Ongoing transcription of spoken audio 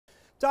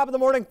Top of the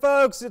morning,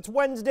 folks. It's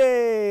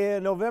Wednesday,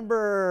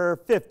 November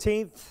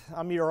 15th.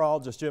 I'm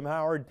meteorologist Jim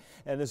Howard,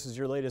 and this is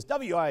your latest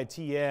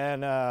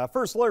WITN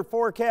first alert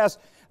forecast.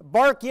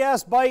 Bark,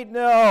 yes. Bite,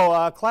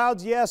 no.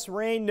 Clouds, yes.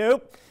 Rain,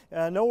 nope.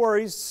 No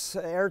worries.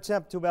 Air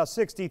temp to about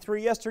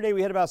 63. Yesterday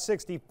we had about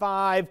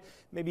 65,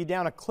 maybe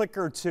down a click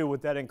or two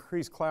with that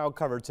increased cloud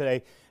cover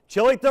today.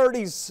 Chilly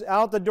 30s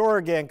out the door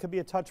again. Could be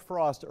a touch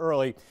frost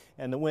early,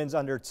 and the winds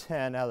under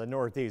 10 out of the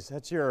northeast.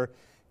 That's your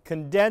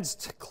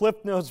condensed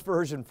Cliff Notes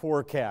version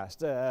forecast.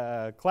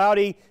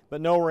 Cloudy, but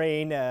no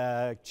rain,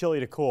 chilly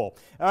to cool.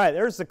 All right,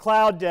 there's the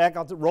cloud deck.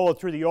 I'll roll it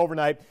through the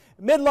overnight.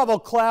 Mid-level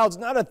clouds,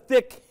 not a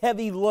thick,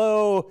 heavy,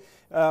 low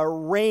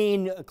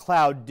rain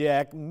cloud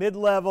deck.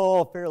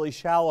 Mid-level, fairly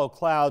shallow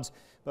clouds,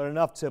 but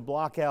enough to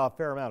block out a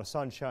fair amount of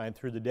sunshine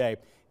through the day.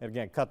 And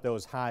again, cut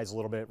those highs a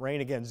little bit. Rain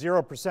again,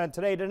 0%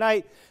 today,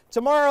 tonight.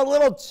 Tomorrow, a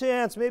little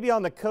chance, maybe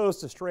on the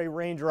coast, a stray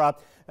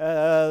raindrop.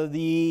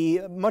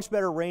 The much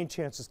better rain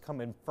chances come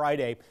in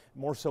Friday,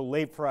 more so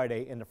late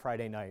Friday into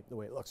Friday night, the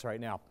way it looks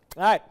right now.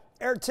 All right,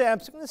 air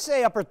temps, I'm going to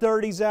say upper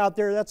 30s out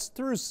there. That's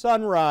through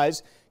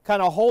sunrise,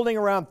 kind of holding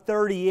around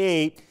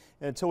 38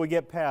 until we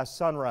get past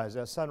sunrise.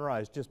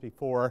 Sunrise just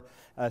before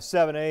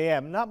 7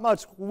 a.m. Not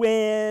much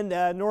wind,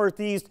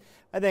 northeast.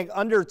 I think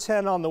under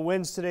 10 on the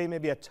winds today,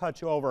 maybe a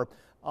touch over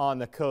on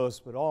the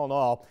coast, but all in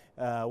all,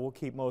 we'll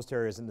keep most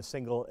areas in the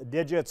single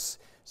digits.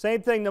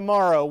 Same thing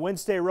tomorrow.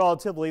 Winds stay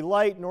relatively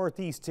light,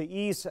 northeast to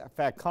east. In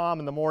fact, calm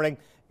in the morning,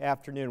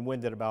 afternoon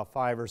wind at about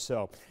 5 or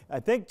so. I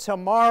think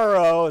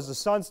tomorrow, as the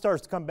sun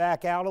starts to come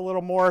back out a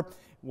little more,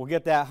 we'll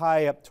get that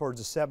high up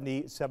towards the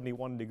 70,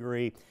 71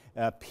 degree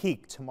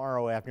peak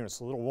tomorrow afternoon.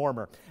 It's a little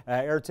warmer.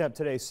 Air temp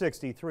today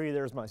 63.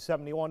 There's my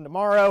 71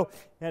 tomorrow.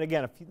 And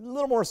again, a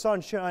little more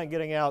sunshine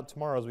getting out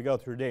tomorrow as we go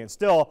through the day, and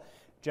still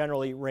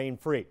generally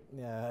rain-free,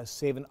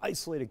 save an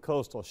isolated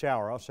coastal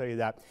shower. I'll show you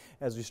that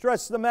as we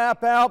stretch the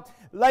map out.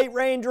 Light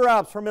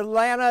raindrops from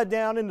Atlanta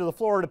down into the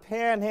Florida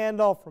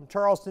Panhandle, from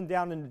Charleston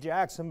down into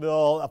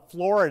Jacksonville,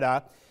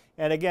 Florida.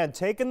 And again,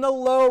 taking the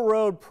low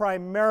road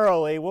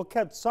primarily. We'll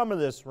catch some of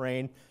this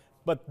rain,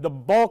 but the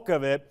bulk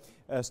of it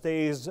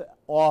stays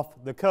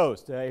off the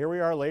coast. Here we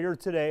are later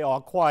today,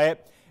 all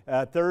quiet.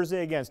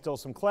 Thursday, again, still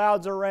some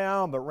clouds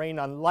around, but rain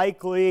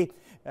unlikely.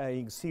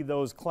 You can see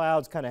those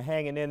clouds kind of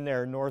hanging in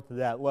there north of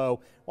that low.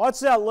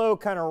 Watch that low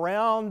kind of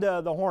round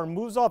the horn,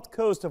 moves off the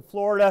coast of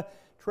Florida,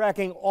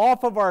 tracking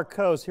off of our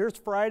coast. Here's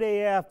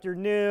Friday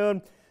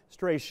afternoon,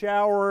 stray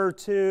shower or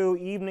two,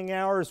 evening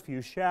hours, few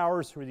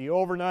showers through the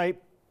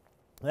overnight.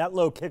 That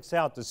low kicks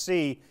out to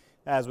sea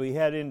as we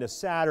head into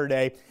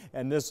Saturday,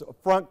 and this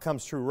front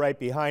comes through right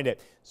behind it.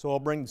 So we'll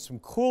bring some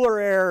cooler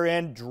air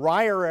in,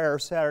 drier air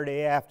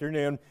Saturday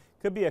afternoon.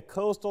 Could be a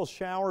coastal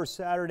shower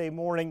Saturday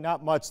morning,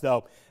 not much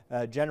though.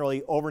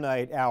 Generally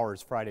overnight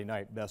hours Friday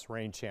night, best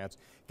rain chance.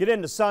 Get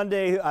into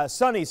Sunday,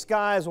 sunny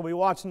skies. We'll be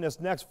watching this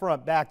next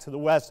front back to the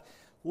west.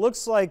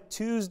 Looks like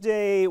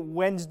Tuesday,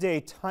 Wednesday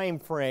time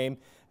frame.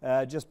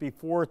 Just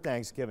before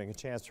Thanksgiving, a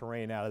chance to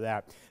rain out of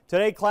that.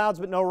 Today, clouds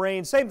but no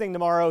rain. Same thing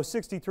tomorrow,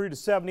 63 to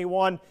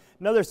 71.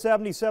 Another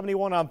 70,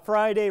 71 on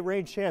Friday.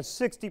 Rain chance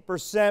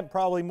 60%,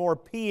 probably more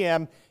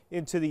PM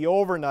into the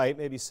overnight,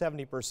 maybe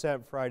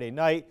 70% Friday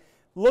night.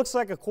 Looks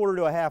like a quarter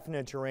to a half an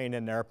inch of rain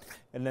in there.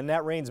 And then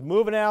that rain's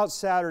moving out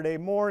Saturday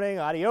morning.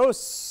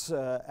 Adios.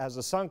 As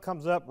the sun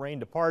comes up, rain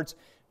departs.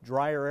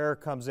 Drier air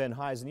comes in,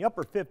 highs in the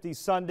upper 50s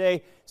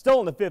Sunday, still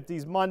in the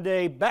 50s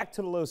Monday, back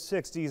to the low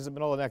 60s in the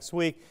middle of next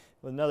week,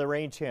 with another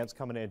rain chance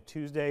coming in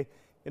Tuesday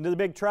into the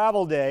big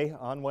travel day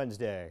on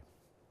Wednesday.